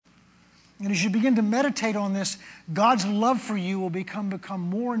And as you begin to meditate on this, God's love for you will become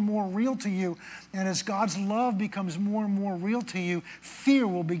more and more real to you. And as God's love becomes more and more real to you, fear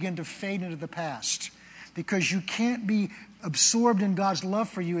will begin to fade into the past. Because you can't be absorbed in God's love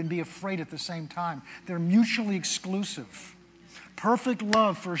for you and be afraid at the same time. They're mutually exclusive. Perfect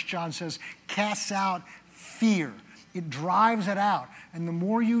love, 1 John says, casts out fear. It drives it out. And the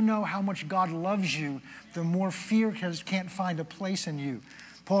more you know how much God loves you, the more fear can't find a place in you.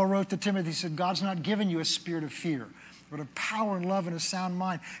 Paul wrote to Timothy, he said, God's not given you a spirit of fear, but of power and love and a sound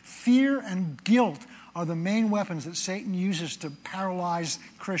mind. Fear and guilt are the main weapons that Satan uses to paralyze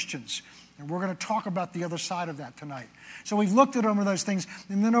Christians. And we're going to talk about the other side of that tonight. So we've looked at over those things.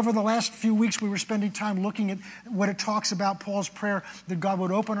 And then over the last few weeks, we were spending time looking at what it talks about, Paul's prayer, that God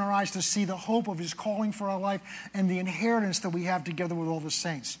would open our eyes to see the hope of his calling for our life and the inheritance that we have together with all the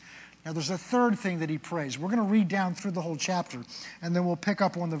saints. Now, there's a third thing that he prays. We're going to read down through the whole chapter, and then we'll pick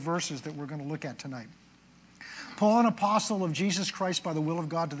up on the verses that we're going to look at tonight. Paul, an apostle of Jesus Christ by the will of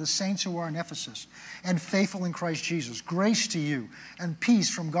God, to the saints who are in Ephesus and faithful in Christ Jesus. Grace to you and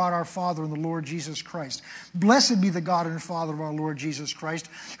peace from God our Father and the Lord Jesus Christ. Blessed be the God and Father of our Lord Jesus Christ,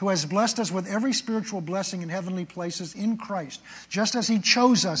 who has blessed us with every spiritual blessing in heavenly places in Christ, just as he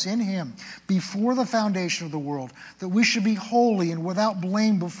chose us in him before the foundation of the world, that we should be holy and without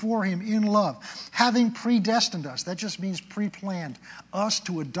blame before him in love, having predestined us, that just means pre-planned, us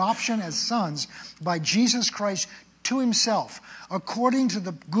to adoption as sons by Jesus Christ to himself, according to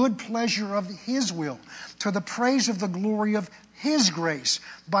the good pleasure of his will, to the praise of the glory of his grace,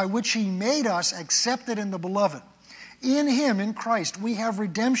 by which he made us accepted in the beloved. In him, in Christ, we have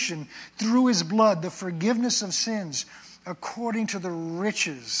redemption through his blood, the forgiveness of sins, according to the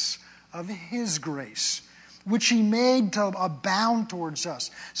riches of his grace, which he made to abound towards us.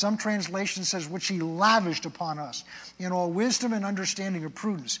 Some translation says, which he lavished upon us in all wisdom and understanding of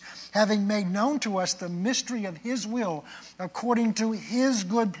prudence, having made known to us the mystery of his will according to his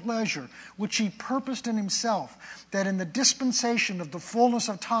good pleasure, which he purposed in himself, that in the dispensation of the fullness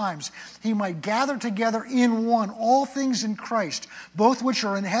of times he might gather together in one all things in Christ, both which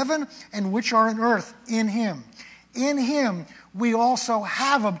are in heaven and which are in earth in him. In him we also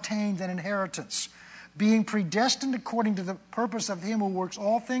have obtained an inheritance, being predestined according to the purpose of him who works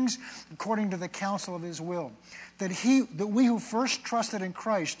all things according to the counsel of his will, that we who first trusted in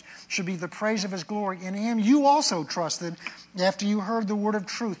Christ should be the praise of his glory. In him you also trusted after you heard the word of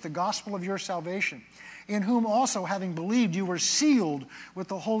truth, the gospel of your salvation, in whom also, having believed, you were sealed with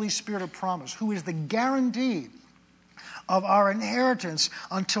the Holy Spirit of promise, who is the guarantee of our inheritance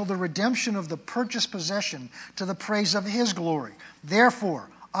until the redemption of the purchased possession, to the praise of his glory. Therefore,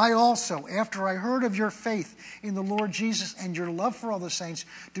 I also, after I heard of your faith in the Lord Jesus and your love for all the saints,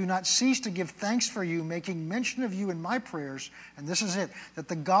 do not cease to give thanks for you, making mention of you in my prayers, and this is it, that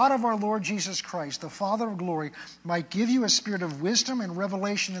the God of our Lord Jesus Christ, the Father of glory, might give you a spirit of wisdom and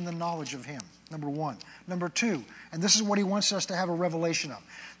revelation in the knowledge of him. Number one. Number two, and this is what he wants us to have a revelation of,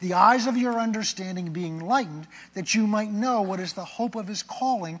 the eyes of your understanding being enlightened, that you might know what is the hope of his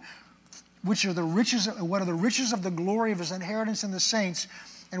calling, what are the riches of the glory of his inheritance in the saints,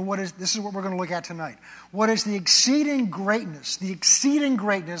 and this is what we're going to look at tonight. What is the exceeding greatness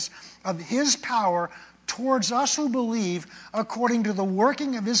of his power towards us who believe, according to the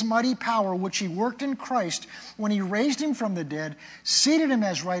working of his mighty power, which he worked in Christ when he raised him from the dead, seated him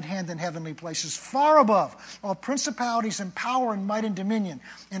at his right hand in heavenly places, far above all principalities and power and might and dominion,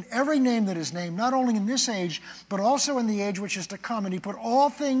 and every name that is named, not only in this age, but also in the age which is to come. And he put all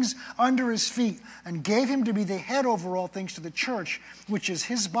things under his feet, and gave him to be the head over all things to the church, which is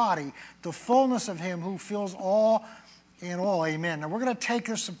his body, the fullness of him who fills all in all. Amen. Now we're going to take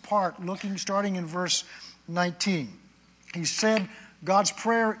this apart, starting in verse 19. He said his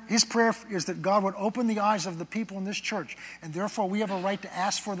prayer is that God would open the eyes of the people in this church, and therefore we have a right to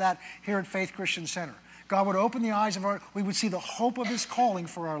ask for that here at Faith Christian Center. God would open the eyes we would see the hope of his calling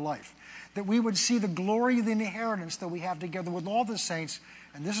for our life, that we would see the glory of the inheritance that we have together with all the saints,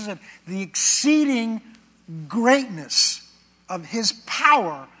 and this is it, the exceeding greatness of his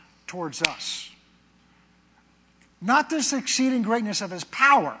power towards us. Not this exceeding greatness of his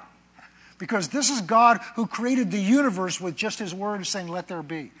power, because this is God who created the universe with just his word saying, let there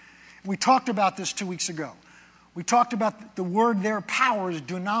be. We talked about this 2 weeks ago. We talked about the word there, power, is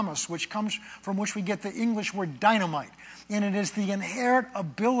dunamis, which comes from which we get the English word dynamite. And it is the inherent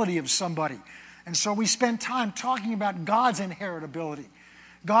ability of somebody. And so we spent time talking about God's inherent ability,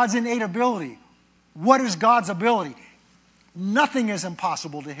 God's innate ability. What is God's ability? Nothing is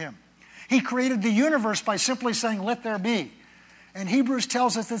impossible to him. He created the universe by simply saying, let there be. And Hebrews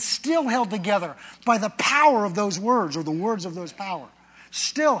tells us it's still held together by the power of those words, or the words of those power.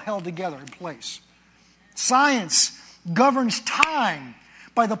 still held together in place. Science governs time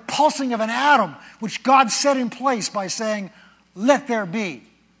by the pulsing of an atom, which God set in place by saying, let there be,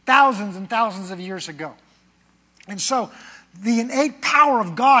 thousands and thousands of years ago. And so, the innate power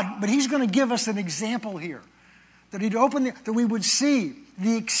of God, but he's going to give us an example here, that that we would see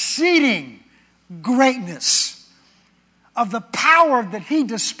the exceeding greatness of the power that he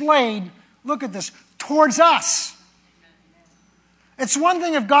displayed, look at this, towards us. It's one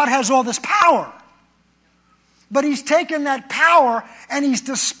thing if God has all this power, but he's taken that power and he's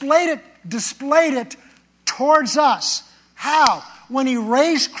displayed it towards us. How? When he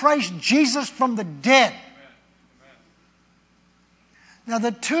raised Christ Jesus from the dead. Now,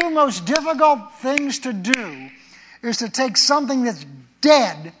 the two most difficult things to do is to take something that's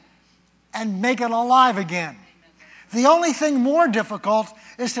dead and make it alive again. The only thing more difficult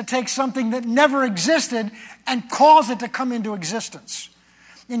is to take something that never existed and cause it to come into existence.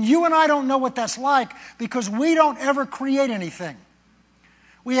 And you and I don't know what that's like because we don't ever create anything.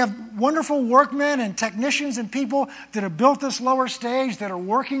 We have wonderful workmen and technicians and people that have built this lower stage, that are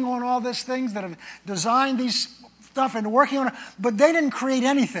working on all these things, that have designed these stuff and working on it, but they didn't create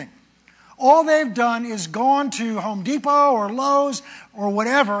anything. All they've done is gone to Home Depot or Lowe's or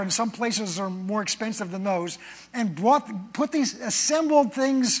whatever, and some places are more expensive than those, and put these assembled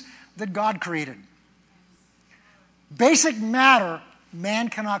things that God created. Basic matter, man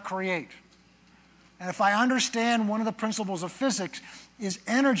cannot create. And if I understand one of the principles of physics, is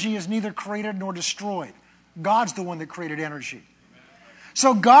energy is neither created nor destroyed. God's the one that created energy.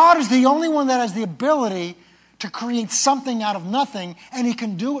 So God is the only one that has the ability to create something out of nothing, and he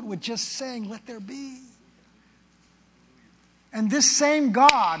can do it with just saying, let there be. And this same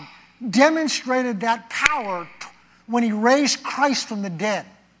God demonstrated that power when he raised Christ from the dead.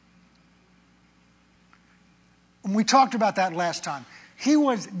 And we talked about that last time. He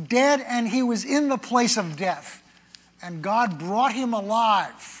was dead and he was in the place of death. And God brought him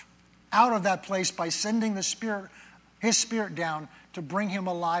alive out of that place by sending his Spirit down to bring him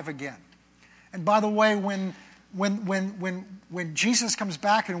alive again. And by the way, when Jesus comes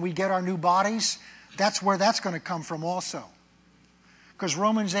back and we get our new bodies, that's where that's going to come from also. Because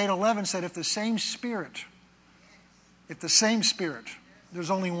Romans 8:11 said, if the same Spirit, there's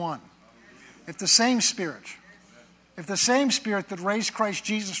only one. If the same Spirit that raised Christ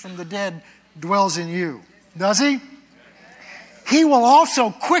Jesus from the dead dwells in you, does he? He will also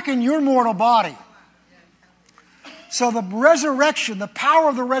quicken your mortal body. So the resurrection, the power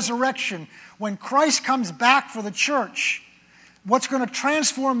of the resurrection, when Christ comes back for the church, what's going to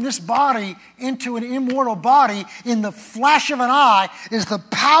transform this body into an immortal body in the flash of an eye is the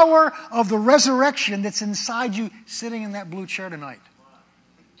power of the resurrection that's inside you sitting in that blue chair tonight.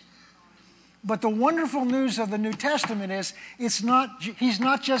 But the wonderful news of the New Testament is he's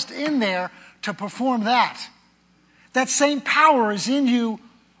not just in there to perform that. That same power is in you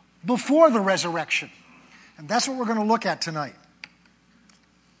before the resurrection. And that's what we're going to look at tonight.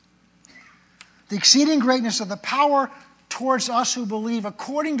 The exceeding greatness of the power towards us who believe,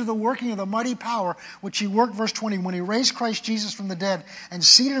 according to the working of the mighty power which he worked, verse 20, when he raised Christ Jesus from the dead and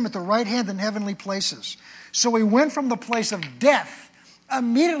seated him at the right hand in heavenly places. So he went from the place of death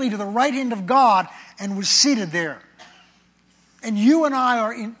immediately to the right hand of God and was seated there. And you and I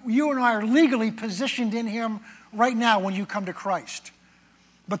are legally positioned in him right now when you come to Christ.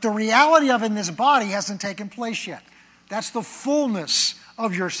 But the reality of it in this body hasn't taken place yet. That's the fullness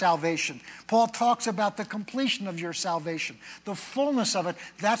of your salvation. Paul talks about the completion of your salvation. The fullness of it,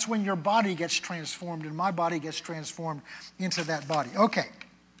 that's when your body gets transformed and my body gets transformed into that body. Okay.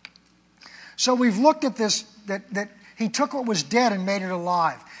 So we've looked at this, that he took what was dead and made it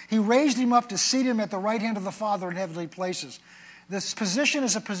alive. He raised him up to seat him at the right hand of the Father in heavenly places. This position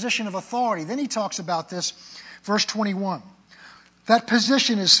is a position of authority. Then he talks about this, verse 21. That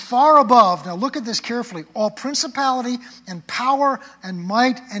position is far above, now look at this carefully, all principality and power and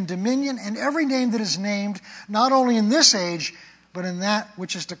might and dominion and every name that is named, not only in this age, but in that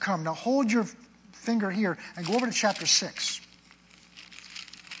which is to come. Now hold your finger here and go over to chapter 6.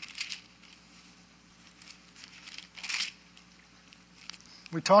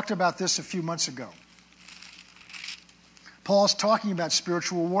 We talked about this a few months ago. Paul's talking about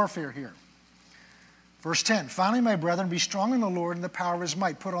spiritual warfare here. Verse 10, finally, my brethren, be strong in the Lord and the power of his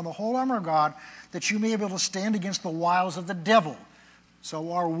might. Put on the whole armor of God, that you may be able to stand against the wiles of the devil.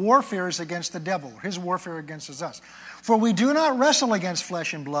 So our warfare is against the devil. His warfare against us. For we do not wrestle against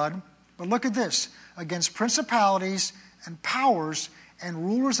flesh and blood, but look at this, against principalities and powers and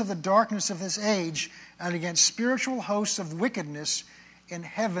rulers of the darkness of this age, and against spiritual hosts of wickedness in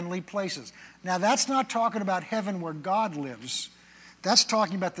heavenly places. Now that's not talking about heaven where God lives. That's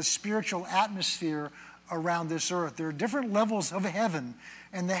talking about the spiritual atmosphere around this earth. There are different levels of heaven,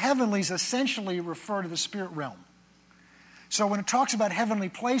 and the heavenlies essentially refer to the spirit realm. So when it talks about heavenly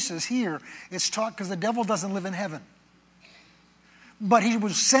places here, it's talk because the devil doesn't live in heaven. But he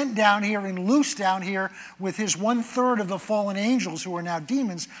was sent down here and loosed down here with his 1/3 of the fallen angels, who are now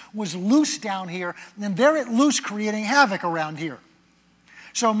demons, was loosed down here, and they're at loose creating havoc around here.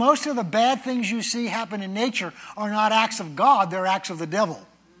 So most of the bad things you see happen in nature are not acts of God, they're acts of the devil.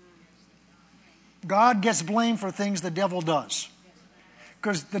 God gets blamed for things the devil does.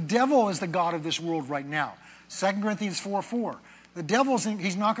 Because the devil is the god of this world right now. 2 Corinthians 4:4. The devil's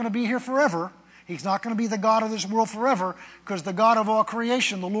he's not going to be here forever. He's not going to be the God of this world forever, because the God of all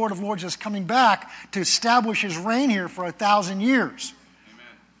creation, the Lord of Lords, is coming back to establish his reign here for 1,000 years. Amen.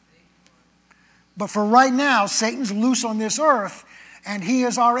 But for right now, Satan's loose on this earth, and he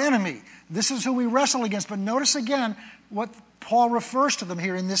is our enemy. This is who we wrestle against. But notice again what Paul refers to them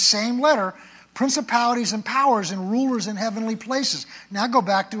here in this same letter: principalities and powers and rulers in heavenly places. Now go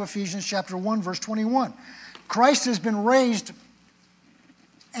back to Ephesians chapter 1, verse 21. Christ has been raised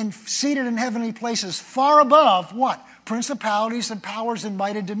and seated in heavenly places far above what? Principalities and powers and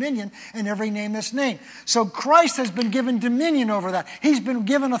might and dominion and every name that's named. So Christ has been given dominion over that. He's been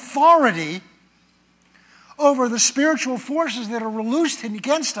given authority over the spiritual forces that are loosed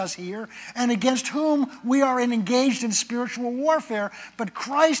against us here and against whom we are engaged in spiritual warfare. But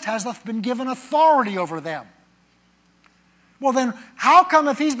Christ has been given authority over them. Well then, how come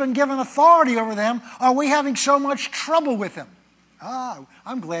if he's been given authority over them, are we having so much trouble with him?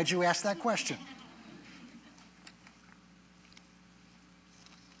 I'm glad you asked that question.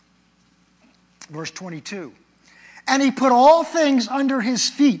 Verse 22. And he put all things under his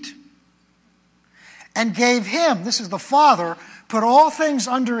feet and gave him, this is the Father, put all things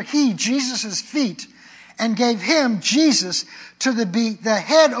under Jesus' feet and gave him, Jesus, to be the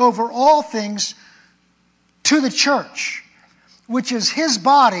head over all things to the church, which is his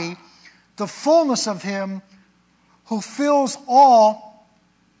body, the fullness of him who fills all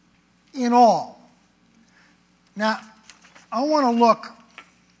in all. Now, I want to look.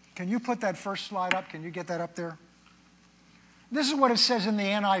 Can you put that first slide up? Can you get that up there? This is what it says in the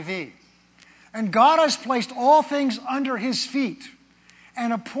NIV. And God has placed all things under his feet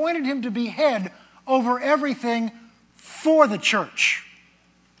and appointed him to be head over everything for the church,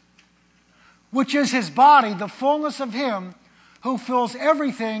 which is his body, the fullness of him who fills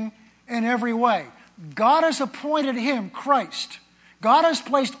everything in every way. God has appointed him, Christ. God has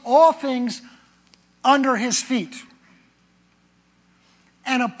placed all things under his feet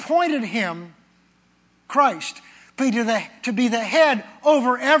and appointed him, Christ, to be the head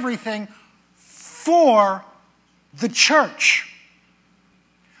over everything for the church,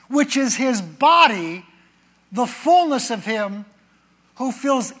 which is his body, the fullness of him who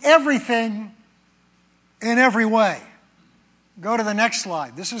fills everything in every way. Go to the next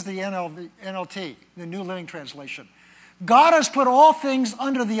slide. This is the NLT, the New Living Translation. God has put all things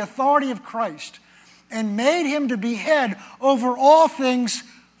under the authority of Christ and made him to be head over all things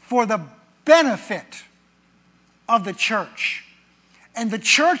for the benefit of the church. And the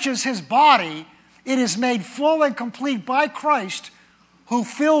church is his body. It is made full and complete by Christ, who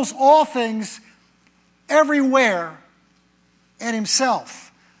fills all things everywhere in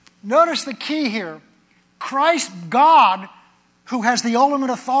himself. Notice the key here. Christ, God, who has the ultimate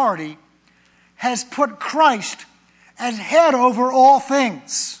authority, has put Christ as head over all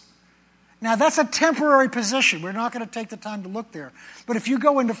things. Now, that's a temporary position. We're not going to take the time to look there. But if you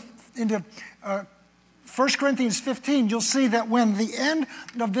go into 1 Corinthians 15, you'll see that when the end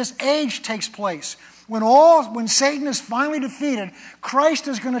of this age takes place, when Satan is finally defeated, Christ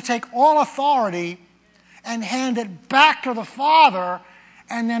is going to take all authority and hand it back to the Father,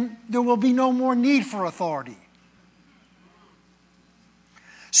 and then there will be no more need for authority.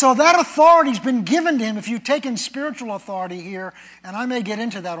 So that authority's been given to him. If you've taken spiritual authority here, and I may get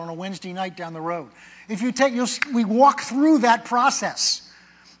into that on a Wednesday night down the road. We walk through that process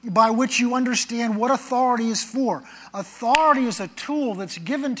by which you understand what authority is for. Authority is a tool that's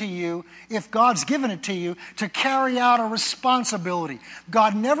given to you, if God's given it to you, to carry out a responsibility.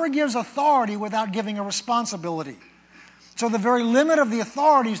 God never gives authority without giving a responsibility. So the very limit of the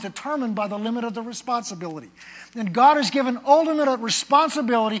authority is determined by the limit of the responsibility. And God has given ultimate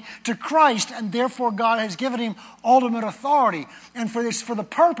responsibility to Christ, and therefore God has given him ultimate authority. And for the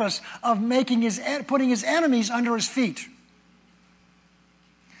purpose of putting his enemies under his feet.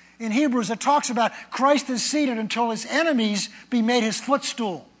 In Hebrews it talks about Christ is seated until his enemies be made his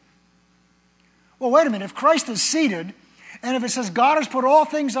footstool. Well, wait a minute. If Christ is seated, and if it says God has put all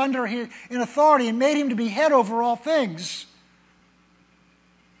things under him in authority and made him to be head over all things,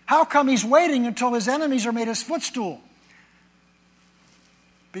 How come he's waiting until his enemies are made his footstool?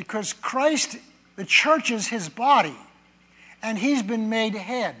 Because Christ, the church, is his body, and he's been made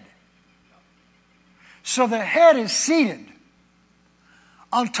head. So the head is seated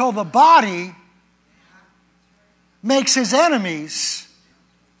until the body makes his enemies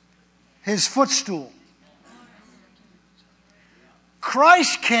his footstool.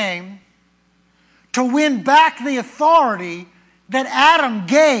 Christ came to win back the authority that Adam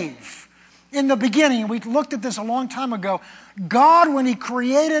gave in the beginning. We looked at this a long time ago. God, when he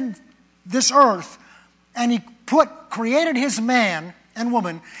created this earth, and he created his man and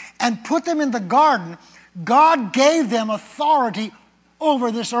woman, and put them in the garden, God gave them authority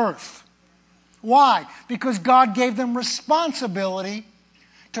over this earth. Why? Because God gave them responsibility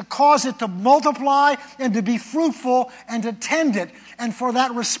to cause it to multiply and to be fruitful and to tend it. And for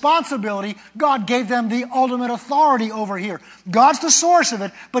that responsibility, God gave them the ultimate authority over here. God's the source of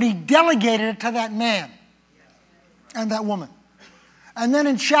it, but he delegated it to that man and that woman. And then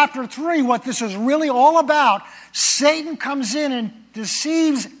in chapter 3, what this is really all about, Satan comes in and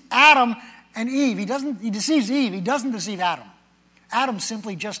deceives Adam and Eve. He deceives Eve. He doesn't deceive Adam. Adam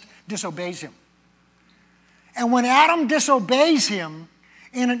simply just disobeys him. And when Adam disobeys him,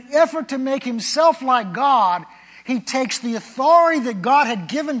 in an effort to make himself like God, he takes the authority that God had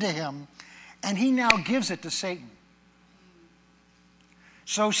given to him, and he now gives it to Satan.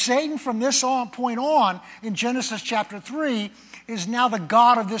 So Satan, from this point on, in Genesis chapter 3, is now the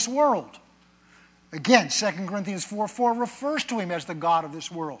god of this world. Again, 2 Corinthians 4:4 refers to him as the god of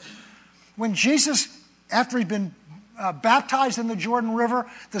this world. When Jesus, after he'd been baptized in the Jordan River,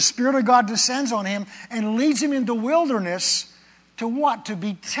 the Spirit of God descends on him and leads him into wilderness to what? To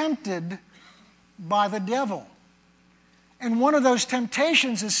be tempted by the devil. And one of those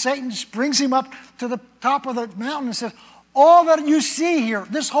temptations is Satan brings him up to the top of the mountain and says, all that you see here,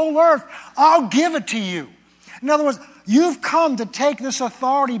 this whole earth, I'll give it to you. In other words, you've come to take this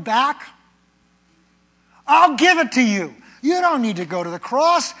authority back. I'll give it to you. You don't need to go to the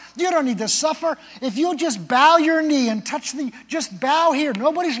cross. You don't need to suffer. If you'll just bow your knee and just bow here.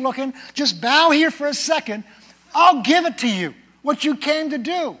 Nobody's looking. Just bow here for a second. I'll give it to you. What you came to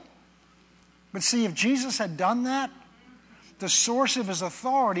do. But see, if Jesus had done that, the source of his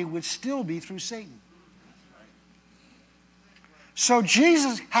authority would still be through Satan. So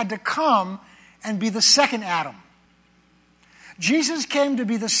Jesus had to come and be the second Adam. Jesus came to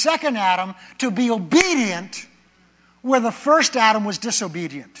be the second Adam, to be obedient where the first Adam was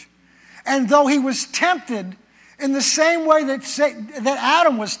disobedient. And though he was tempted in the same way that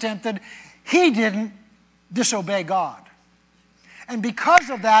Adam was tempted, he didn't disobey God. And because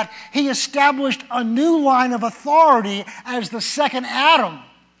of that, he established a new line of authority as the second Adam.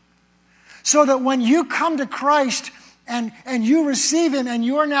 So that when you come to Christ and you receive him and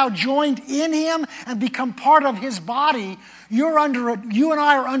you're now joined in him and become part of his body, you and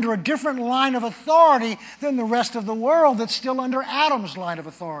I are under a different line of authority than the rest of the world that's still under Adam's line of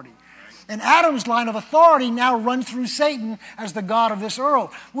authority. And Adam's line of authority now runs through Satan as the god of this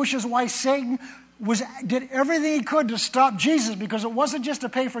earth, which is why Satan did everything he could to stop Jesus, because it wasn't just to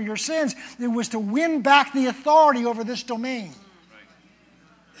pay for your sins, it was to win back the authority over this domain.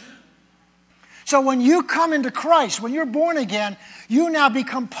 So when you come into Christ, when you're born again, you now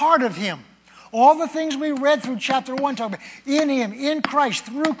become part of him. All the things we read through chapter 1 talk about, in him, in Christ,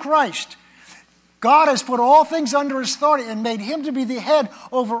 through Christ. God has put all things under his authority and made him to be the head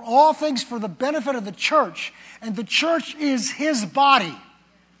over all things for the benefit of the church. And the church is his body.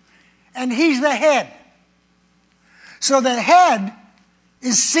 And he's the head. So the head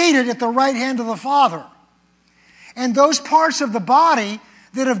is seated at the right hand of the Father. And those parts of the body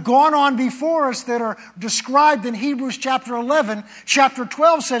that have gone on before us that are described in Hebrews chapter 11, chapter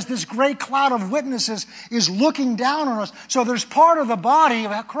 12 says this great cloud of witnesses is looking down on us. So there's part of the body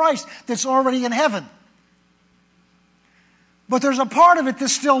of Christ that's already in heaven. But there's a part of it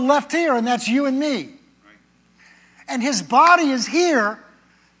that's still left here, and that's you and me. And his body is here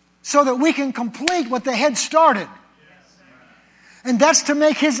so that we can complete what the head started. And that's to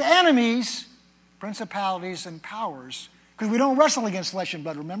make his enemies, principalities and powers, because we don't wrestle against flesh and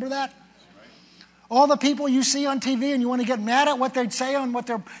blood. Remember that? All the people you see on TV and you want to get mad at what they say and what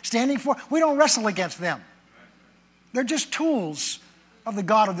they're standing for, we don't wrestle against them. They're just tools of the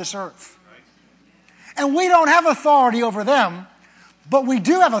God of this earth. And we don't have authority over them, but we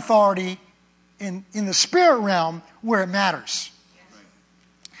do have authority in the spirit realm where it matters.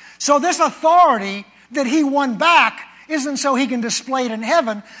 So this authority that he won back isn't so he can display it in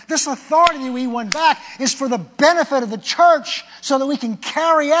heaven. This authority that we won back is for the benefit of the church so that we can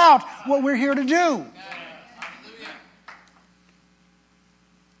carry out what we're here to do.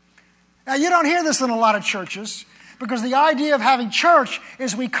 Now, you don't hear this in a lot of churches, because the idea of having church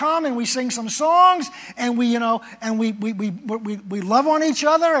is we come and we sing some songs and we love on each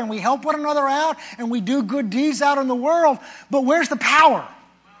other and we help one another out and we do good deeds out in the world. But where's the power?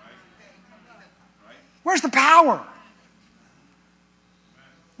 Where's the power?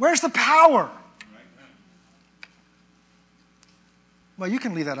 Where's the power? Well, you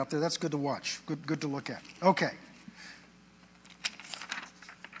can leave that up there. That's good to watch. Good to look at. Okay.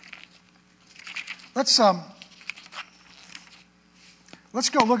 Let's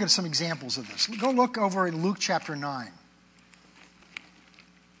go look at some examples of this. Go look over in Luke chapter 9.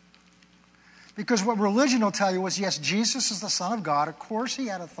 Because what religion will tell you is, yes, Jesus is the Son of God. Of course he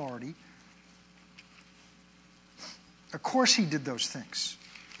had authority. Of course he did those things.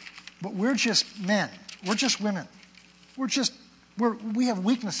 But we're just men. We're just women. We have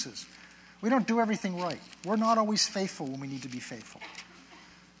weaknesses. We don't do everything right. We're not always faithful when we need to be faithful.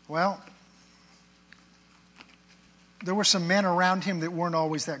 Well, there were some men around him that weren't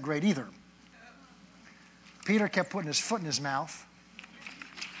always that great either. Peter kept putting his foot in his mouth.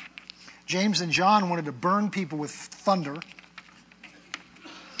 James and John wanted to burn people with thunder.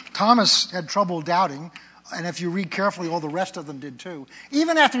 Thomas had trouble doubting, and if you read carefully, all the rest of them did too.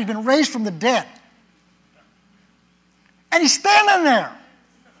 Even after he'd been raised from the dead. And he's standing there,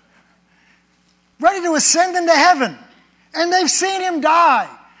 ready to ascend into heaven. And they've seen him die.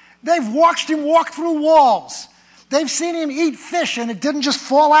 They've watched him walk through walls. They've seen him eat fish and it didn't just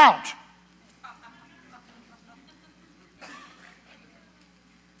fall out.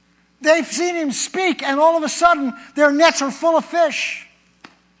 They've seen him speak and all of a sudden their nets are full of fish.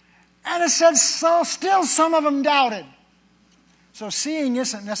 And it said, so still some of them doubted. So seeing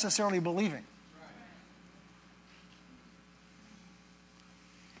isn't necessarily believing.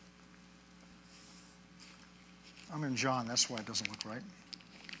 I'm in John, that's why it doesn't look right.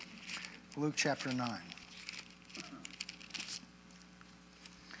 Luke chapter 9.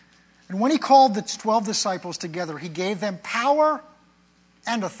 And when he called the 12 disciples together, he gave them power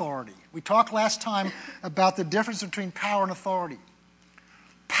and authority. We talked last time about the difference between power and authority.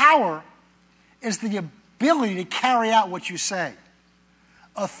 Power is the ability to carry out what you say.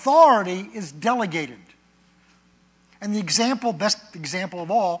 Authority is delegated. And the best example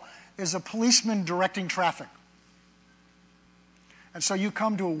of all, is a policeman directing traffic. And so you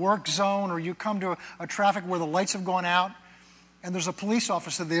come to a work zone or you come to a traffic where the lights have gone out, and there's a police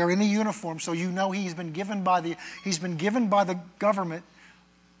officer there in a uniform, so you know he's been given by the government,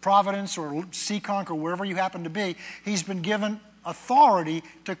 Providence or Seekonk or wherever you happen to be, he's been given authority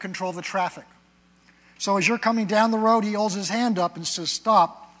to control the traffic. So as you're coming down the road, he holds his hand up and says,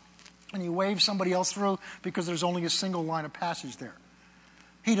 stop, and he waves somebody else through because there's only a single line of passage there.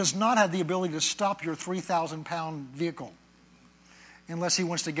 He does not have the ability to stop your 3,000-pound vehicle unless he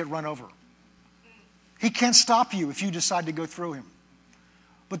wants to get run over. He can't stop you if you decide to go through him.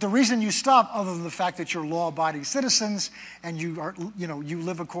 But the reason you stop, other than the fact that you're law-abiding citizens and you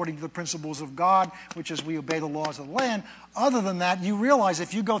live according to the principles of God, which is we obey the laws of the land, other than that, you realize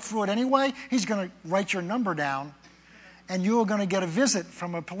if you go through it anyway, he's going to write your number down and you're going to get a visit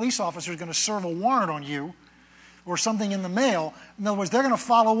from a police officer who's going to serve a warrant on you or something in the mail. In other words, they're going to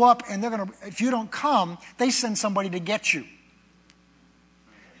follow up and if you don't come, they send somebody to get you.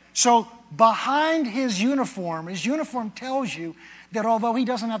 So behind his uniform tells you that although he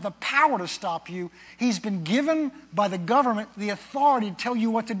doesn't have the power to stop you, he's been given by the government the authority to tell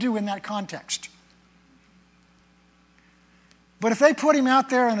you what to do in that context. But if they put him out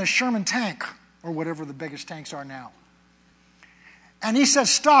there in a Sherman tank, or whatever the biggest tanks are now, and he says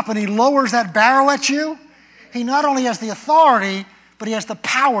stop and he lowers that barrel at you, he not only has the authority, but he has the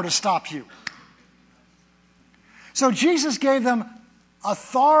power to stop you. So Jesus gave them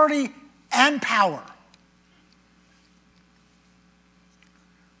authority and power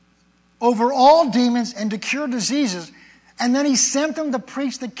over all demons and to cure diseases. And then he sent them to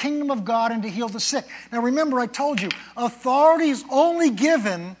preach the kingdom of God and to heal the sick. Now remember, I told you, authority is only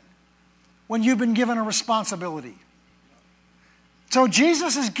given when you've been given a responsibility. So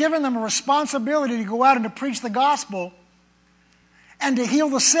Jesus has given them a responsibility to go out and to preach the gospel and to heal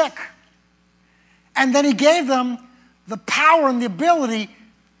the sick. And then he gave them the power and the ability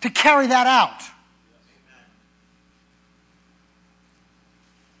to carry that out.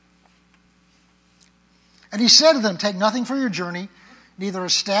 And he said to them, take nothing for your journey, neither a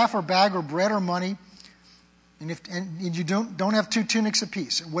staff or bag or bread or money, and you don't have 2 tunics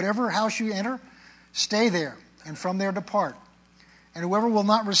apiece. Whatever house you enter, stay there, and from there depart. And whoever will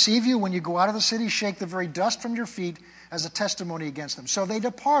not receive you when you go out of the city, shake the very dust from your feet as a testimony against them. So they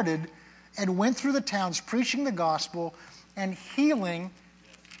departed and went through the towns preaching the gospel and healing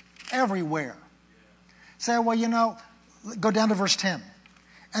everywhere. Say, well, go down to verse 10.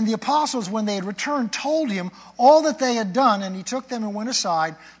 And the apostles, when they had returned, told him all that they had done, and he took them and went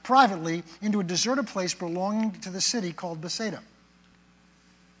aside privately into a deserted place belonging to the city called Bethsaida.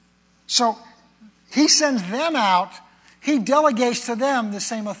 So he sends them out. He delegates to them the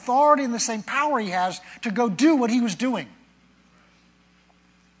same authority and the same power he has to go do what he was doing.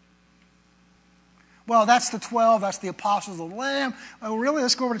 Well, that's the 12, that's the apostles of the Lamb. Oh, really?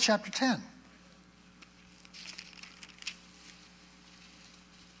 Let's go over to chapter 10.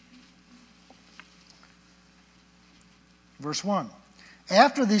 Verse 1.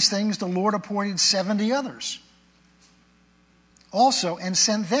 After these things, the Lord appointed 70 others also, and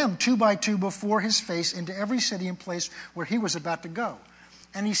sent them 2 by 2 before his face into every city and place where he was about to go.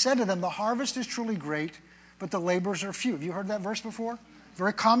 And he said to them, the harvest is truly great, but the laborers are few. Have you heard that verse before?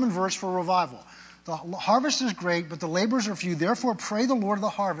 Very common verse for revival. The harvest is great, but the laborers are few. Therefore, pray the Lord of the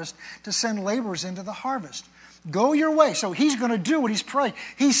harvest to send laborers into the harvest. Go your way. So he's going to do what he's praying.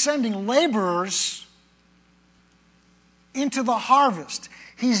 He's sending laborers into the harvest.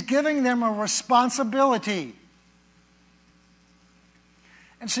 He's giving them a responsibility.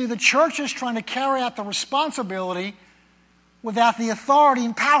 And see, the church is trying to carry out the responsibility without the authority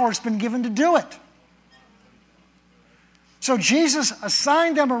and power that's been given to do it. So Jesus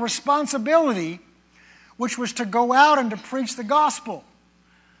assigned them a responsibility, which was to go out and to preach the gospel.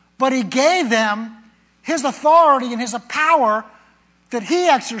 But he gave them his authority and his power that he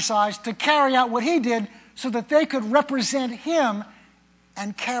exercised to carry out what he did so that they could represent him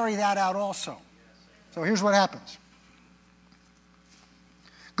and carry that out also. So here's what happens.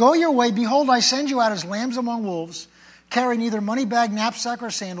 Go your way, behold, I send you out as lambs among wolves. Carry neither money bag, knapsack,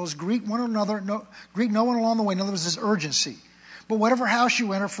 or sandals. Greet no one along the way. In other words, there's urgency. But whatever house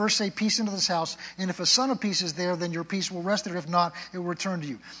you enter, first say peace into this house. And if a son of peace is there, then your peace will rest there. If not, it will return to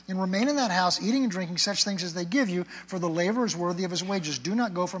you. And remain in that house, eating and drinking such things as they give you, for the laborer is worthy of his wages. Do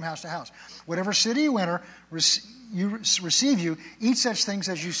not go from house to house. Whatever city you enter, receive you. Eat such things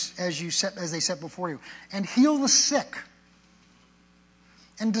as they set before you. And heal the sick.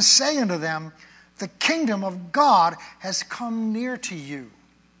 And to say unto them, the kingdom of God has come near to you.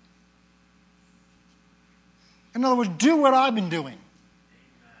 In other words, do what I've been doing.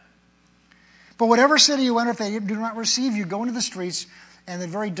 But whatever city you enter, if they do not receive you, go into the streets, and the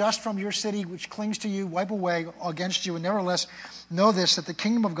very dust from your city which clings to you, wipe away against you. And nevertheless, know this, that the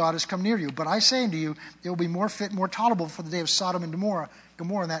kingdom of God has come near you. But I say unto you, it will be more fit, more tolerable for the day of Sodom and Gomorrah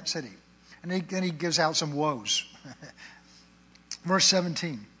in that city. And then he gives out some woes. Verse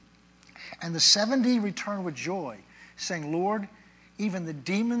 17. And the 70 returned with joy, saying, Lord, even the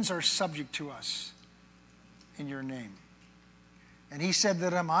demons are subject to us in your name. And he said to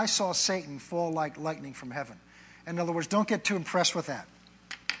them, I saw Satan fall like lightning from heaven. In other words, don't get too impressed with that.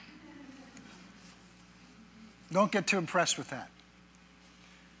 Don't get too impressed with that.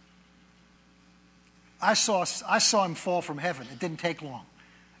 I saw him fall from heaven. It didn't take long.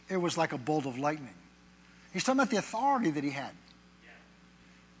 It was like a bolt of lightning. He's talking about the authority that he had.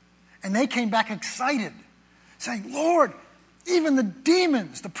 And they came back excited, saying, Lord, even the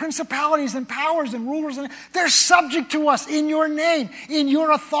demons, the principalities and powers and rulers, they're subject to us in your name, in your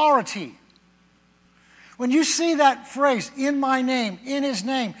authority. When you see that phrase, in my name, in his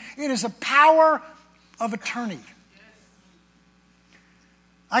name, it is a power of attorney.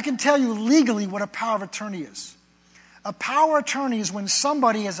 I can tell you legally what a power of attorney is. A power of attorney is when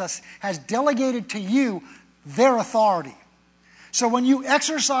somebody has delegated to you their authority. So when you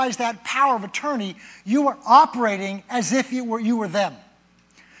exercise that power of attorney, you are operating as if you were them.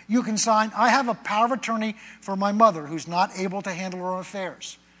 You can sign, I have a power of attorney for my mother who's not able to handle her own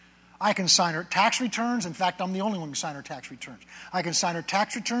affairs. I can sign her tax returns. In fact, I'm the only one who can sign her tax returns. I can sign her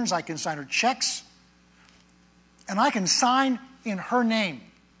tax returns. I can sign her checks. And I can sign in her name.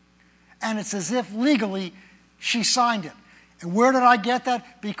 And it's as if legally she signed it. And where did I get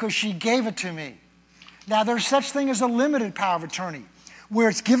that? Because she gave it to me. Now, there's such thing as a limited power of attorney, where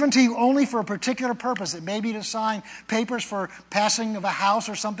it's given to you only for a particular purpose. It may be to sign papers for passing of a house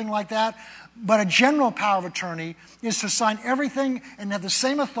or something like that. But a general power of attorney is to sign everything and have the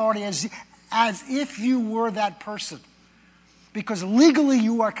same authority as if you were that person. Because legally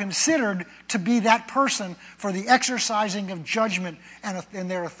you are considered to be that person for the exercising of judgment and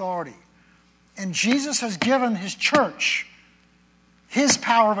their authority. And Jesus has given his church his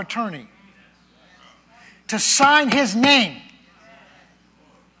power of attorney to sign his name.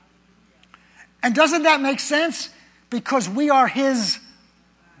 And doesn't that make sense? Because we are his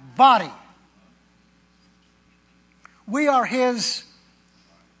body. We are his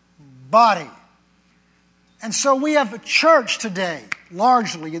body. And so we have a church today,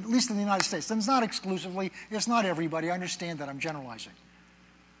 largely, at least in the United States, and it's not exclusively, it's not everybody, I understand that, I'm generalizing,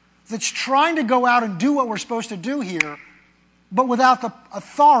 that's trying to go out and do what we're supposed to do here, but without the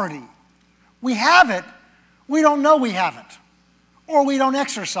authority. We have it, we don't know we have it, or we don't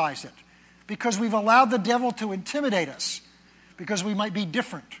exercise it, because we've allowed the devil to intimidate us, because we might be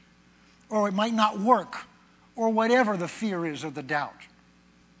different, or it might not work, or whatever the fear is or the doubt.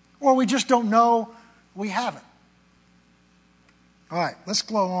 Or we just don't know we have it. All right, let's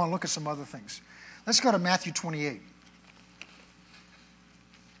go on and look at some other things. Let's go to Matthew 28.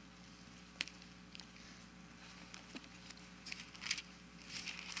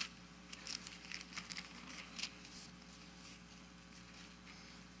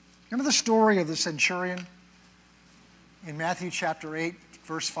 Remember the story of the centurion in Matthew chapter 8,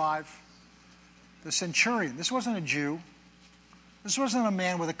 verse 5? The centurion, this wasn't a Jew. This wasn't a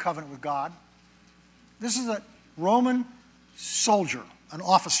man with a covenant with God. This is a Roman soldier, an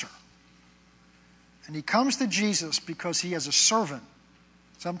officer. And he comes to Jesus because he has a servant.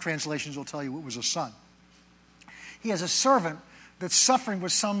 Some translations will tell you it was a son. He has a servant that's suffering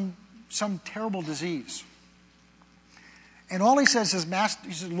with some terrible disease. And all he says is, Master,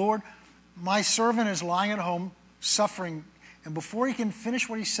 he says, Lord, my servant is lying at home suffering. And before he can finish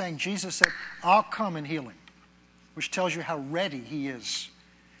what he's saying, Jesus said, I'll come and heal him. Which tells you how ready he is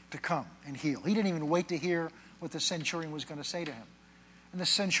to come and heal. He didn't even wait to hear what the centurion was going to say to him. And the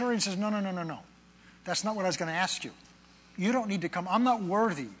centurion says, no. That's not what I was going to ask you. You don't need to come. I'm not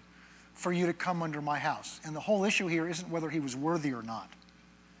worthy for you to come under my house. And the whole issue here isn't whether he was worthy or not.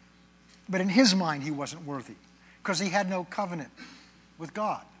 But in his mind, he wasn't worthy because he had no covenant with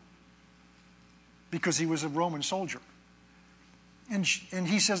God because he was a Roman soldier. And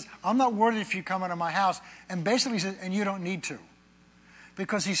he says, I'm not worthy if you come into my house. And basically he says, and you don't need to.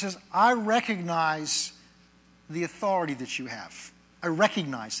 Because he says, I recognize the authority that you have. I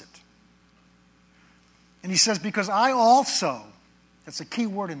recognize it. And he says, because I also, that's a key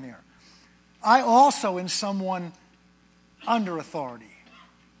word in there, I also am someone under authority.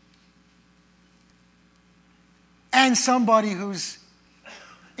 And somebody who's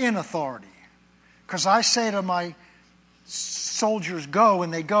in authority. Because I say to my soldiers, go,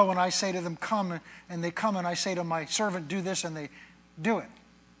 and they go, and I say to them, come, and they come, and I say to my servant, do this, and they do it.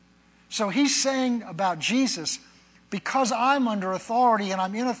 So he's saying about Jesus, because I'm under authority and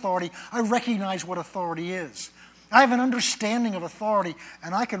I'm in authority, I recognize what authority is. I have an understanding of authority,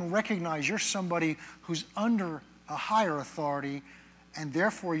 and I can recognize you're somebody who's under a higher authority, and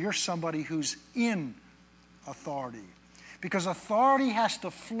therefore you're somebody who's in authority. Because authority has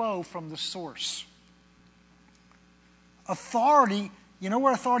to flow from the source. Authority, you know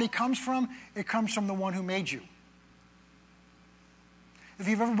where authority comes from? It comes from the one who made you. If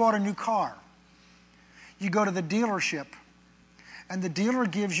you've ever bought a new car, you go to the dealership, and the dealer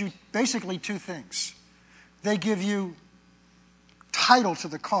gives you basically two things. They give you title to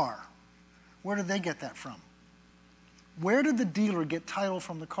the car. Where did they get that from? Where did the dealer get title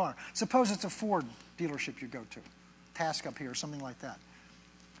from the car? Suppose it's a Ford dealership you go to, Task up here, something like that.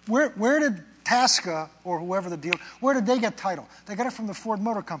 Where did Tasca or whoever the dealer, where did they get title? They got it from the Ford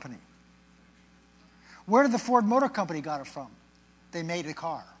Motor Company. Where did the Ford Motor Company got it from? They made a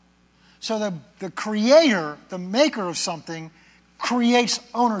car. So the creator, the maker of something, creates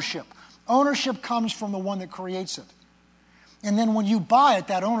ownership. Ownership comes from the one that creates it. And then when you buy it,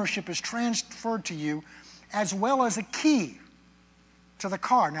 that ownership is transferred to you as well as a key to the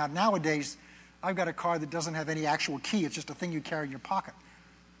car. Now, nowadays, I've got a car that doesn't have any actual key. It's just a thing you carry in your pocket.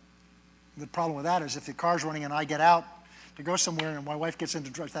 The problem with that is if the car's running and I get out to go somewhere and my wife gets into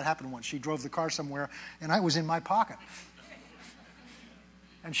drugs, that happened once. She drove the car somewhere and I was in my pocket.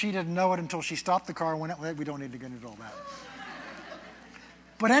 And she didn't know it until she stopped the car and went, we don't need to get into all that.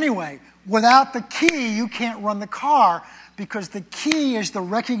 But anyway, without the key, you can't run the car because the key is the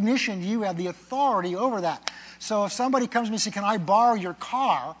recognition you have the authority over that. So if somebody comes to me and says, can I borrow your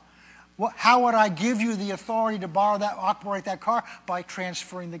car? How would I give you the authority to borrow that, operate that car? By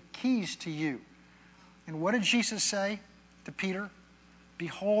transferring the keys to you. And what did Jesus say to Peter?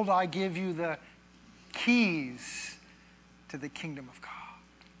 Behold, I give you the keys to the kingdom of God.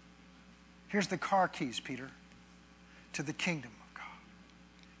 Here's the car keys, Peter, to the kingdom of God.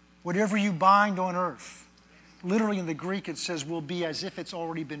 Whatever you bind on earth, literally in the Greek it says, will be as if it's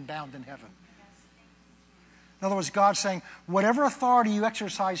already been bound in heaven. In other words, God's saying, whatever authority you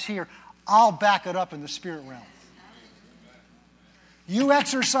exercise here, I'll back it up in the spirit realm. You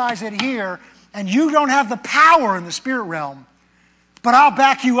exercise it here, and you don't have the power in the spirit realm, but I'll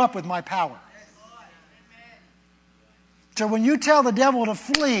back you up with my power. So when you tell the devil to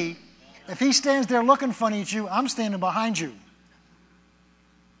flee, If he stands there looking funny at you, I'm standing behind you.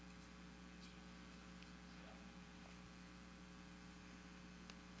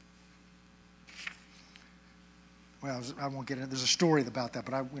 Well, I won't get into it. There's a story about that,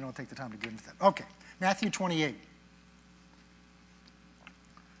 but we don't take the time to get into that. Okay, Matthew 28,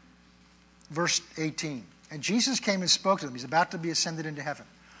 verse 18. And Jesus came and spoke to them. He's about to be ascended into heaven.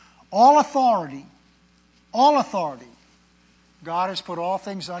 All authority, God has put all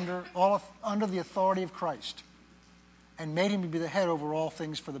things under the authority of Christ and made him to be the head over all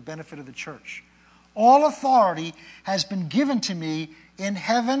things for the benefit of the church. All authority has been given to me in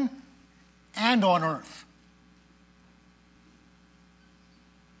heaven and on earth.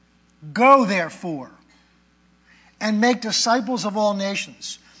 Go, therefore, and make disciples of all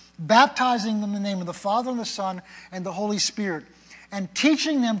nations, baptizing them in the name of the Father and the Son and the Holy Spirit, and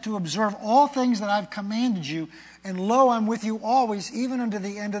teaching them to observe all things that I've commanded you. And lo, I'm with you always, even unto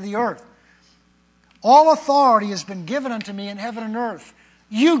the end of the earth. All authority has been given unto me in heaven and earth.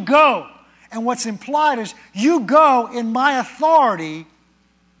 You go. And what's implied is you go in my authority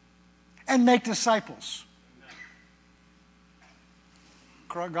and make disciples.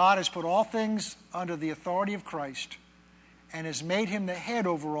 God has put all things under the authority of Christ and has made him the head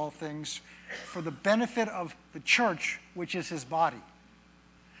over all things for the benefit of the church, which is his body.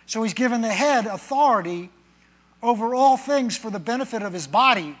 So he's given the head authority over all things for the benefit of his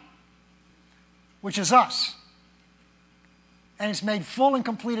body, which is us. And he's made full and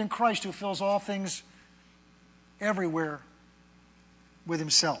complete in Christ, who fills all things everywhere with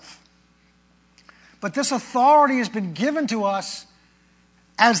himself. But this authority has been given to us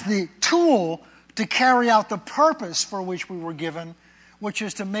as the tool to carry out the purpose for which we were given, which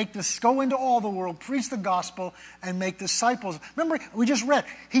is to go into all the world, preach the gospel, and make disciples. Remember, we just read,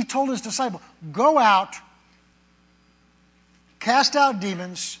 he told his disciples, go out, cast out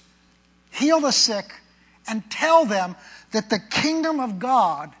demons, heal the sick, and tell them that the kingdom of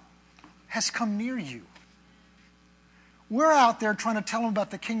God has come near you. We're out there trying to tell them about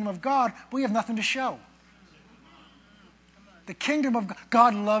the kingdom of God, but we have nothing to show. The kingdom of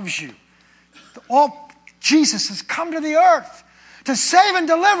God loves you. Jesus has come to the earth to save and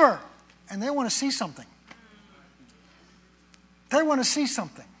deliver. And they want to see something. They want to see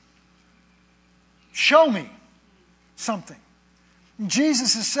something. Show me something. And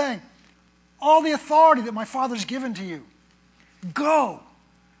Jesus is saying, all the authority that my Father's given to you, go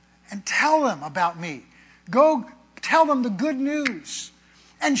and tell them about me. Go tell them the good news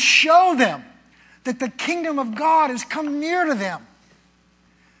and show them that the kingdom of God has come near to them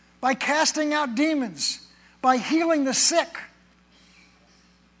by casting out demons, by healing the sick.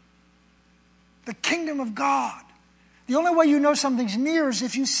 The kingdom of God. The only way you know something's near is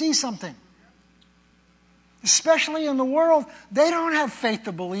if you see something. Especially in the world, they don't have faith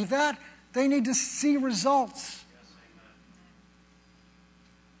to believe that. They need to see results.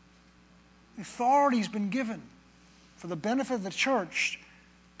 The authority's been given for the benefit of the church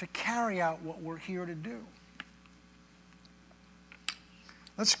to carry out what we're here to do.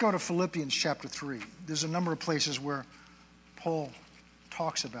 Let's go to Philippians chapter 3. There's a number of places where Paul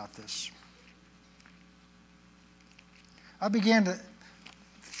talks about this. I began to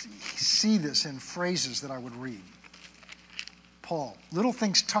see this in phrases that I would read. Paul, little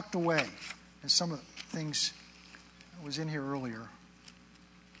things tucked away, and some of the things that was in here earlier.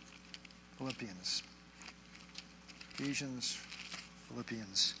 Philippians, Ephesians,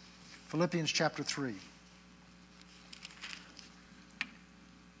 Philippians chapter 3.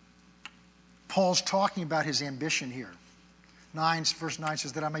 Paul's talking about his ambition here. Verse 9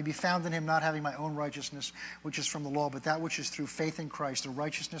 says, that I may be found in him, not having my own righteousness, which is from the law, but that which is through faith in Christ, the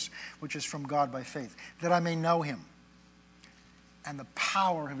righteousness which is from God by faith, that I may know him and the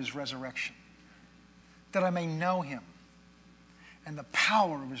power of his resurrection. That I may know him and the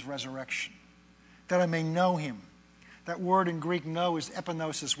power of his resurrection. That I may know him. That word in Greek, know, is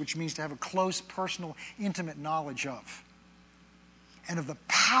epignosis, which means to have a close, personal, intimate knowledge of. And of the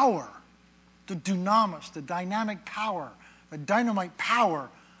power, the dunamis, the dynamic power, the dynamite power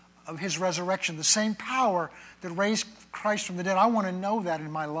of his resurrection, the same power that raised Christ from the dead. I want to know that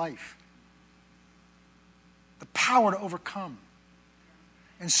in my life. The power to overcome.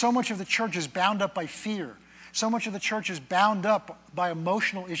 And so much of the church is bound up by fear. So much of the church is bound up by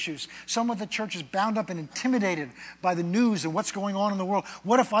emotional issues. Some of the church is bound up and intimidated by the news and what's going on in the world.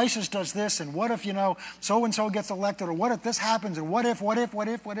 What if ISIS does this? And what if, so-and-so gets elected? Or what if this happens? And what if,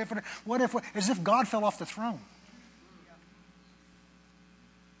 as if God fell off the throne.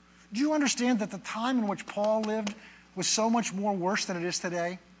 Do you understand that the time in which Paul lived was so much more worse than it is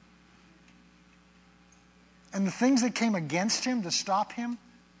today? And the things that came against him to stop him,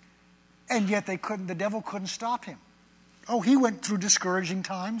 And yet the devil couldn't stop him. Oh, he went through discouraging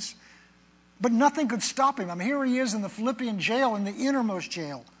times, but nothing could stop him. I mean, here he is in the Philippian jail, in the innermost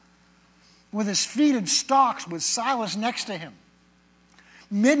jail, with his feet in stocks, with Silas next to him.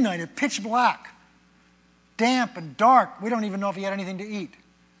 Midnight at pitch black, damp and dark. We don't even know if he had anything to eat.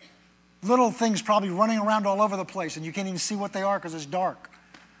 Little things probably running around all over the place, and you can't even see what they are because it's dark.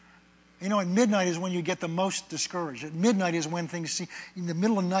 You know, at midnight is when you get the most discouraged. At midnight is when things seem, in the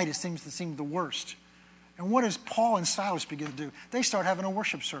middle of the night, it seems to seem the worst. And what does Paul and Silas begin to do? They start having a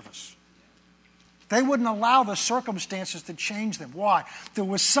worship service. They wouldn't allow the circumstances to change them. Why? There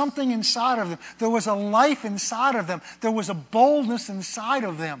was something inside of them. There was a life inside of them. There was a boldness inside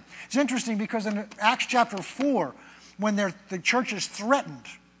of them. It's interesting because in Acts chapter 4, when the church is threatened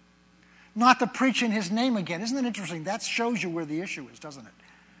not to preach in his name again, isn't it interesting? That shows you where the issue is, doesn't it?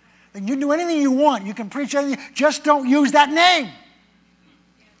 And you can do anything you want. You can preach anything. Just don't use that name.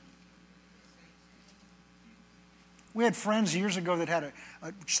 We had friends years ago that had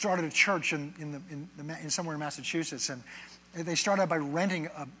started a church in somewhere in Massachusetts, and they started by renting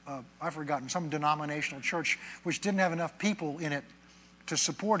I've forgotten, some denominational church which didn't have enough people in it to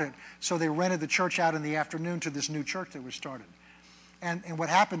support it, so they rented the church out in the afternoon to this new church that was started. And what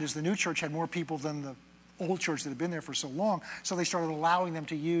happened is the new church had more people than the old church that had been there for so long, so they started allowing them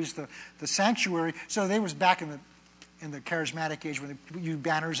to use the sanctuary. So they was back in the charismatic age when they used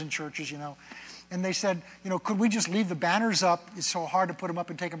banners in churches, you know. And they said, you know, could we just leave the banners up? It's so hard to put them up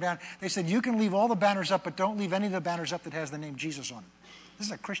and take them down. They said, you can leave all the banners up, but don't leave any of the banners up that has the name Jesus on it. This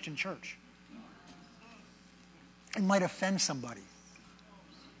is a Christian church. It might offend somebody.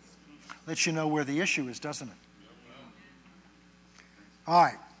 Lets you know where the issue is, doesn't it? All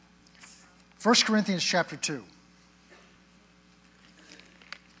right. 1 Corinthians chapter 2.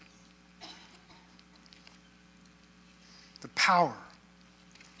 The power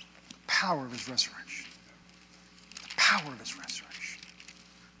of his resurrection. The power of his resurrection.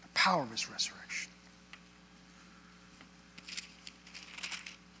 The power of his resurrection.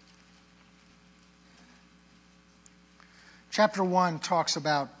 Chapter 1 talks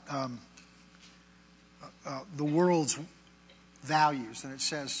about the world's values, and it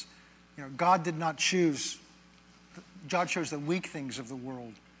says, you know, God chose the weak things of the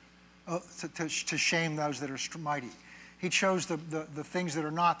world to shame those that are mighty. He chose the things that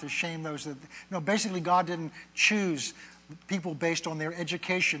are not to shame those that... No, basically God didn't choose people based on their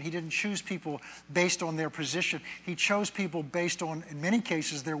education. He didn't choose people based on their position. He chose people based on, in many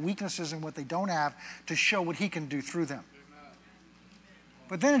cases, their weaknesses and what they don't have to show what he can do through them.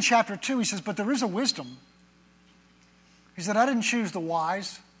 But then in chapter 2 he says, but there is a wisdom. He said, I didn't choose the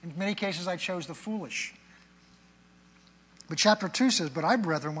wise. In many cases I chose the foolish. But chapter 2 says, but I,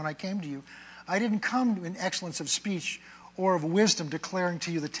 brethren, when I came to you, I didn't come in excellence of speech or of wisdom declaring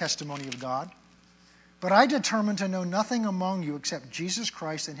to you the testimony of God. But I determined to know nothing among you except Jesus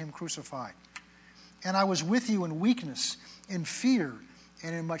Christ and him crucified. And I was with you in weakness, in fear,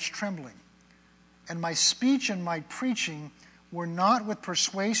 and in much trembling. And my speech and my preaching were not with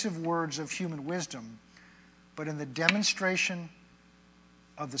persuasive words of human wisdom, but in the demonstration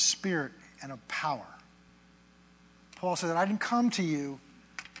of the Spirit and of power. Paul said that I didn't come to you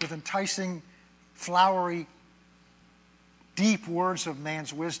with enticing, flowery, deep words of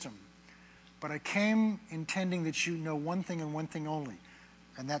man's wisdom, but I came intending that you know one thing and one thing only,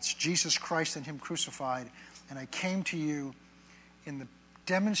 and that's Jesus Christ and him crucified. And I came to you in the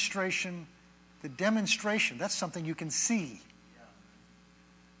demonstration, that's something you can see,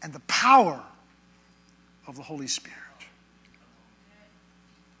 and the power of the Holy Spirit.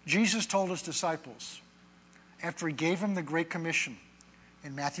 Jesus told his disciples, after he gave them the Great Commission,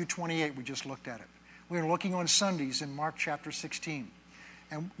 in Matthew 28, we just looked at it. We were looking on Sundays in Mark chapter 16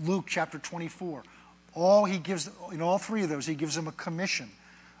 and Luke chapter 24. In all three of those, he gives them a commission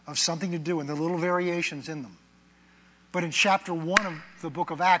of something to do, and there are little variations in them. But in chapter 1 of the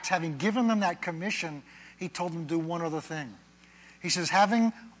book of Acts, having given them that commission, he told them to do one other thing. He says,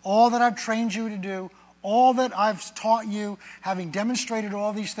 having all that I've trained you to do, all that I've taught you, having demonstrated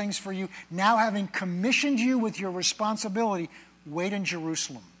all these things for you, now having commissioned you with your responsibility, wait in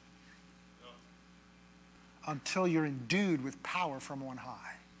Jerusalem until you're endued with power from on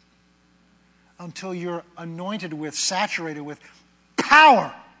high. Until you're anointed with, saturated with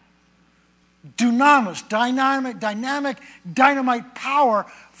power. Dunamis, dynamite power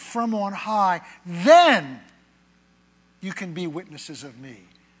from on high. Then you can be witnesses of me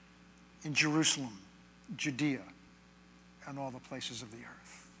in Jerusalem, Judea, and all the places of the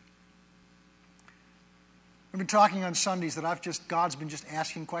earth. We've been talking on Sundays that God's been just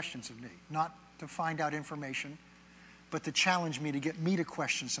asking questions of me, not to find out information, but to challenge me, to get me to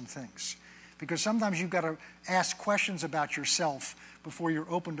question some things. Because sometimes you've got to ask questions about yourself before you're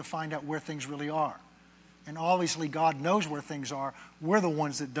open to find out where things really are. And obviously God knows where things are. We're the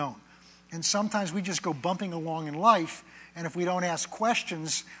ones that don't. And sometimes we just go bumping along in life, and if we don't ask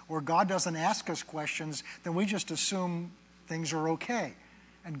questions or God doesn't ask us questions, then we just assume things are okay.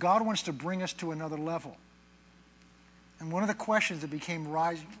 And God wants to bring us to another level. And one of the questions that became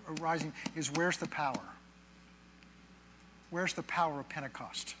arising is, where's the power? Where's the power of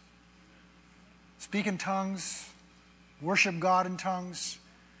Pentecost? Speak in tongues, worship God in tongues,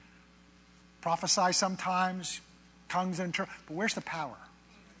 prophesy sometimes, tongues and but where's the power?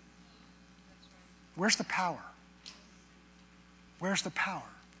 Where's the power? Where's the power?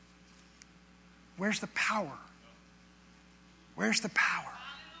 Where's the power? Where's the power?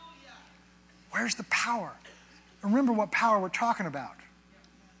 Where's the power? Remember what power we're talking about.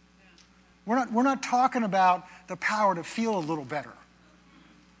 We're not talking about the power to feel a little better.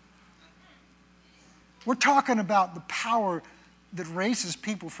 We're talking about the power that raises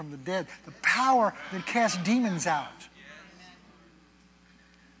people from the dead, the power that casts demons out.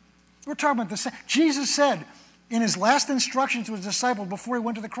 We're talking about the same. Jesus said in his last instructions to his disciples before he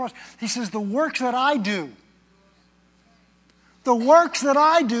went to the cross, he says, the works that I do, the works that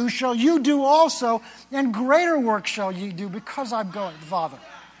I do shall you do also, and greater works shall you do, because I'm going to the Father.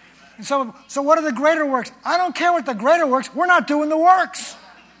 And so what are the greater works? I don't care what the greater works. We're not doing the works.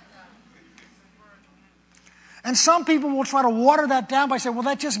 And some people will try to water that down by saying, well,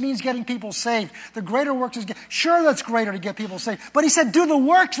 that just means getting people saved. The greater works is, sure, that's greater to get people saved. But he said, do the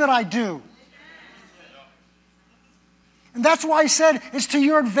works that I do. And that's why he said, it's to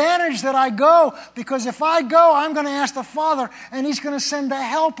your advantage that I go. Because if I go, I'm going to ask the Father, and he's going to send the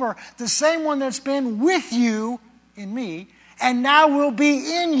helper, the same one that's been with you, in me, and now will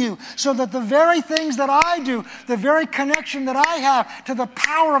be in you. So that the very things that I do, the very connection that I have to the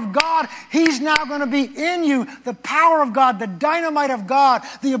power of God, he's now going to be in you. The power of God, the dynamite of God,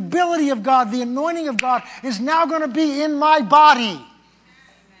 the ability of God, the anointing of God is now going to be in my body.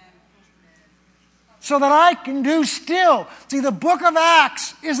 So that I can do still. See, the book of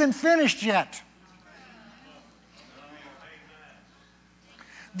Acts isn't finished yet.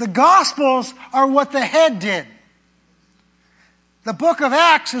 The Gospels are what the head did. The book of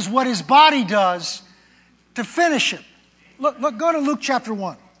Acts is what his body does to finish it. Look, go to Luke chapter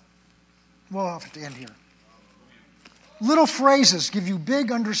 1. We'll have to end here. Little phrases give you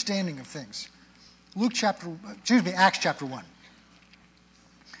big understanding of things. Acts chapter 1.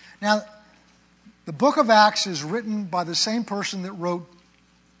 Now, the book of Acts is written by the same person that wrote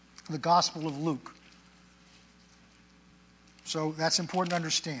the Gospel of Luke. So that's important to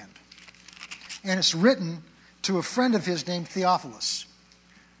understand. And it's written to a friend of his named Theophilus.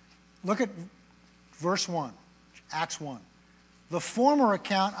 Look at verse 1, Acts 1. The former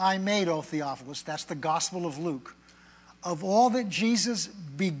account I made, O Theophilus, that's the Gospel of Luke, of all that Jesus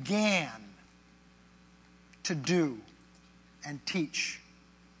began to do and teach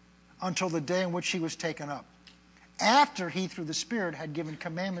until the day in which he was taken up, after he, through the Spirit, had given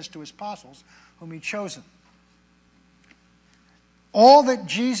commandments to his apostles, whom he'd chosen. All that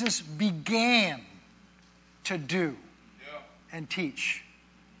Jesus began to do and teach.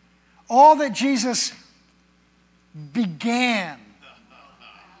 All that Jesus began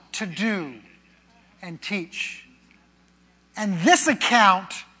to do and teach. And this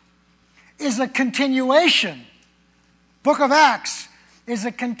account is a continuation. Book of Acts is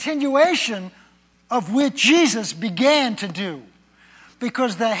a continuation of what Jesus began to do.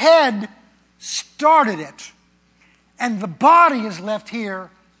 Because the head started it. And the body is left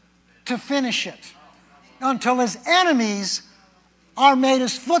here to finish it. Until his enemies are made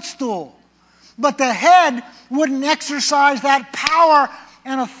his footstool. But the head wouldn't exercise that power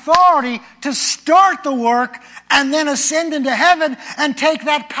and authority to start the work and then ascend into heaven and take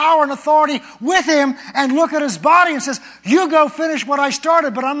that power and authority with him and look at his body and says, you go finish what I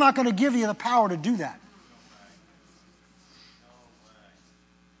started, but I'm not going to give you the power to do that.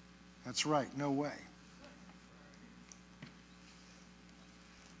 That's right, no way.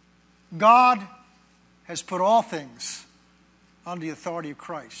 God has put all things under the authority of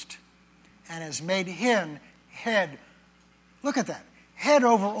Christ and has made him head. Look at that. Head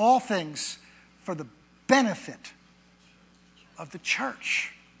over all things for the benefit of the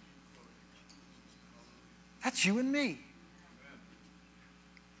church. That's you and me.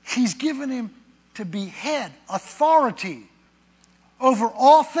 He's given him to be head, authority over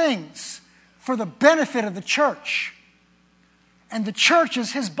all things for the benefit of the church. And the church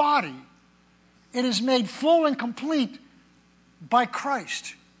is his body. It is made full and complete by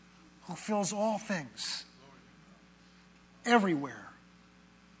Christ, who fills all things, everywhere,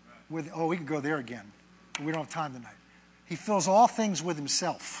 we could go there again, but we don't have time tonight. He fills all things with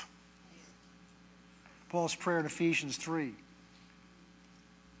himself. Paul's prayer in Ephesians 3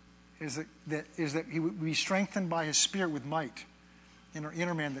 is that he would be strengthened by his Spirit with might in our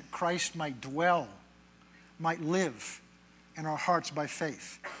inner man, that Christ might dwell, might live in our hearts by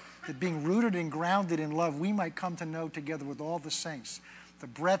faith, that being rooted and grounded in love, we might come to know together with all the saints the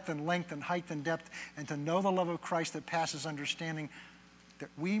breadth and length and height and depth, and to know the love of Christ that passes understanding, that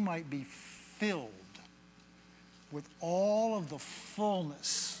we might be filled with all of the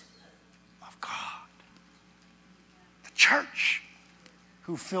fullness of God. The church,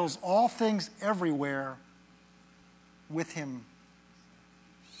 who fills all things everywhere with himself.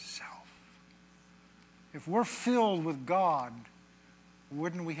 If we're filled with God,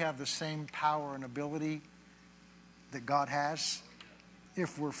 wouldn't we have the same power and ability that God has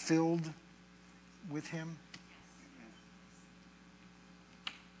if we're filled with him?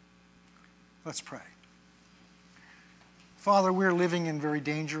 Let's pray. Father, we're living in very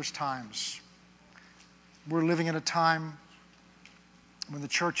dangerous times. We're living in a time when the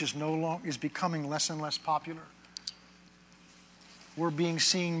church is becoming less and less popular. We're being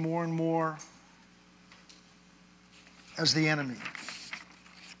seen more and more as the enemy.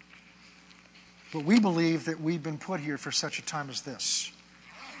 But we believe that we've been put here for such a time as this.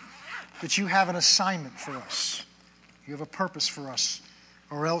 That you have an assignment for us. You have a purpose for us,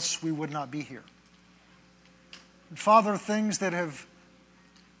 or else we would not be here. And Father, things that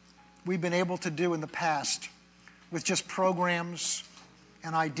we've been able to do in the past with just programs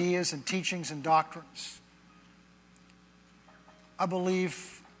and ideas and teachings and doctrines, I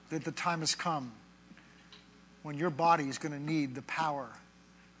believe that the time has come when your body is going to need the power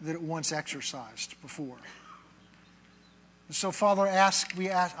that it once exercised before. And so, Father, I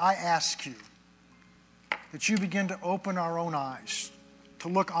ask you that you begin to open our own eyes, to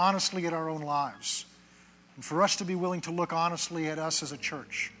look honestly at our own lives, and for us to be willing to look honestly at us as a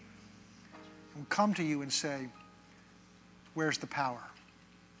church and come to you and say, where's the power?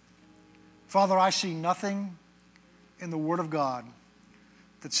 Father, I see nothing in the Word of God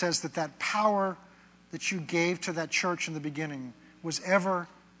that says that power that you gave to that church in the beginning was ever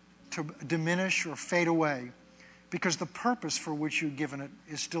to diminish or fade away, because the purpose for which you've given it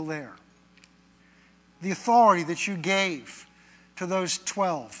is still there. The authority that you gave to those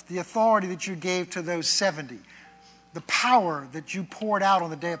 12, the authority that you gave to those 70, the power that you poured out on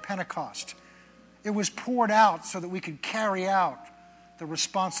the day of Pentecost, it was poured out so that we could carry out the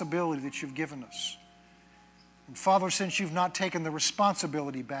responsibility that you've given us. And Father, since you've not taken the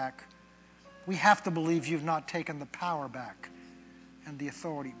responsibility back, we have to believe you've not taken the power back and the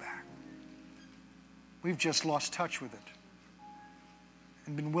authority back. We've just lost touch with it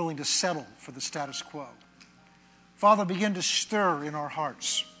and been willing to settle for the status quo. Father, begin to stir in our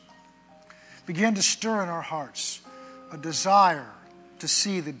hearts. Begin to stir in our hearts a desire to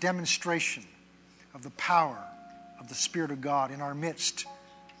see the demonstration of the power of the Spirit of God in our midst.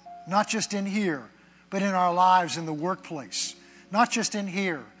 Not just in here, but in our lives in the workplace. Not just in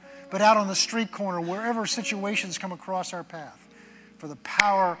here, but out on the street corner, wherever situations come across our path. For the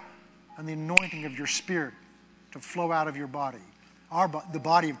power and the anointing of your Spirit to flow out of your body, the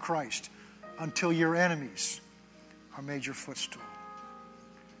body of Christ, until your enemies are made your footstool.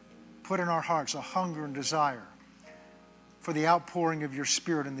 Put in our hearts a hunger and desire for the outpouring of your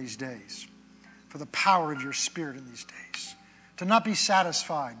Spirit in these days, for the power of your Spirit in these days, to not be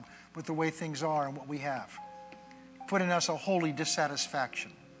satisfied with the way things are and what we have. Put in us a holy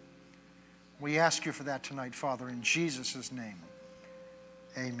dissatisfaction. We ask you for that tonight, Father, in Jesus' name.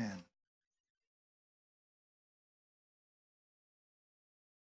 Amen.